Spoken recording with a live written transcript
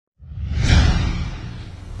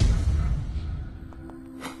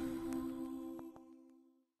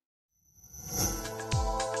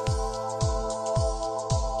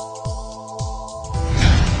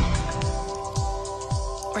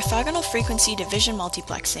Orthogonal frequency division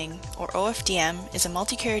multiplexing, or OFDM, is a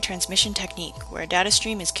multi-carrier transmission technique where a data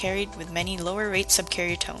stream is carried with many lower rate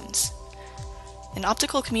subcarrier tones. In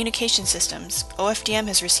optical communication systems, OFDM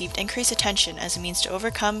has received increased attention as a means to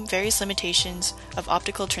overcome various limitations of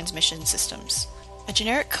optical transmission systems. A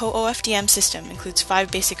generic co-OFDM system includes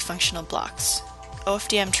 5 basic functional blocks: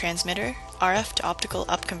 OFDM transmitter, RF to optical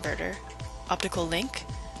up converter, optical link,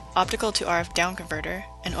 optical to RF down converter,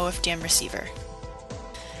 and OFDM receiver.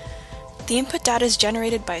 The input data is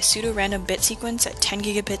generated by a pseudo-random bit sequence at 10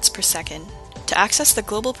 gigabits per second. To access the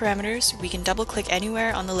global parameters, we can double-click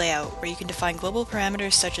anywhere on the layout where you can define global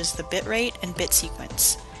parameters such as the bit rate and bit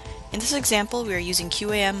sequence. In this example, we are using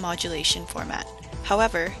QAM modulation format.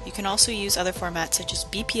 However, you can also use other formats such as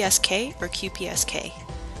BPSK or QPSK.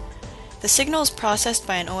 The signal is processed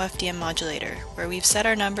by an OFDM modulator, where we've set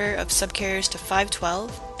our number of subcarriers to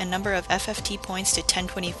 512 and number of FFT points to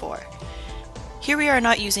 1024. Here we are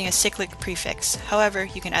not using a cyclic prefix, however,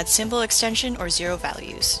 you can add symbol extension or zero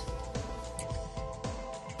values.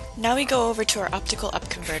 Now we go over to our optical up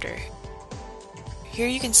converter. Here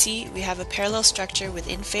you can see we have a parallel structure with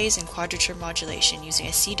in-phase and quadrature modulation using a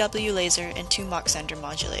CW laser and 2 Mach-Zehnder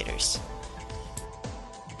modulators.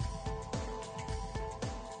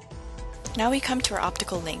 Now we come to our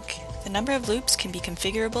optical link. The number of loops can be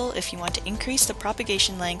configurable if you want to increase the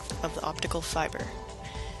propagation length of the optical fiber.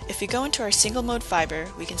 If we go into our single mode fiber,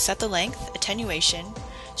 we can set the length, attenuation,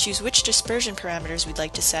 choose which dispersion parameters we'd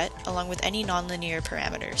like to set, along with any nonlinear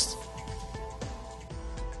parameters.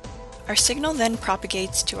 Our signal then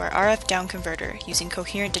propagates to our RF down converter using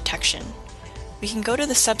Coherent Detection. We can go to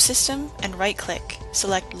the subsystem and right-click,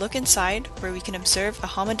 select Look Inside, where we can observe a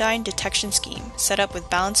homodyne detection scheme set up with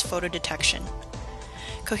balanced photo detection.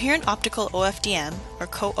 Coherent Optical OFDM, or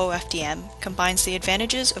co-OFDM, combines the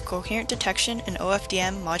advantages of coherent detection and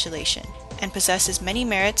OFDM modulation, and possesses many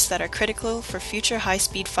merits that are critical for future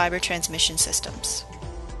high-speed fiber transmission systems.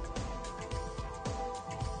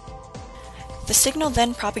 The signal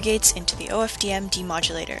then propagates into the OFDM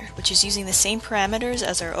demodulator, which is using the same parameters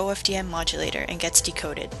as our OFDM modulator and gets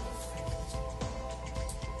decoded.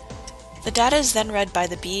 The data is then read by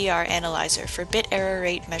the BER analyzer for bit error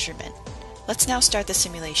rate measurement. Let's now start the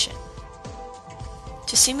simulation.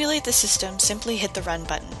 To simulate the system, simply hit the Run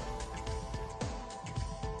button.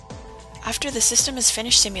 After the system is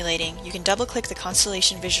finished simulating, you can double-click the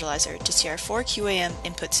Constellation visualizer to see our 4 QAM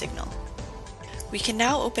input signal. We can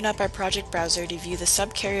now open up our project browser to view the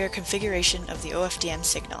subcarrier configuration of the OFDM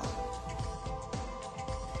signal.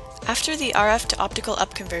 After the RF to optical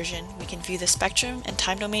up conversion, we can view the spectrum and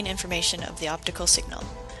time domain information of the optical signal.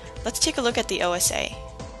 Let's take a look at the OSA.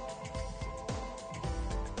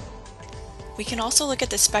 We can also look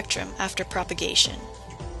at the spectrum after propagation.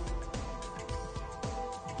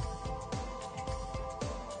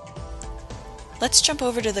 Let's jump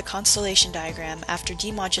over to the Constellation Diagram after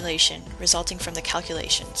demodulation resulting from the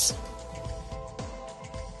calculations.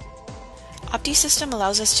 OptiSystem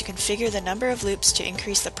allows us to configure the number of loops to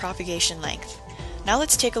increase the propagation length. Now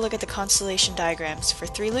let's take a look at the Constellation diagrams for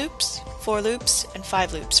 3 loops, 4 loops, and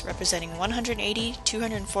 5 loops representing 180,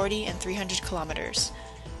 240, and 300 kilometers.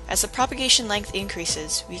 As the propagation length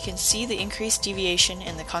increases, we can see the increased deviation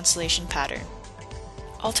in the constellation pattern.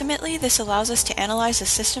 Ultimately, this allows us to analyze the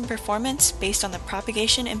system performance based on the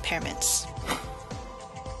propagation impairments.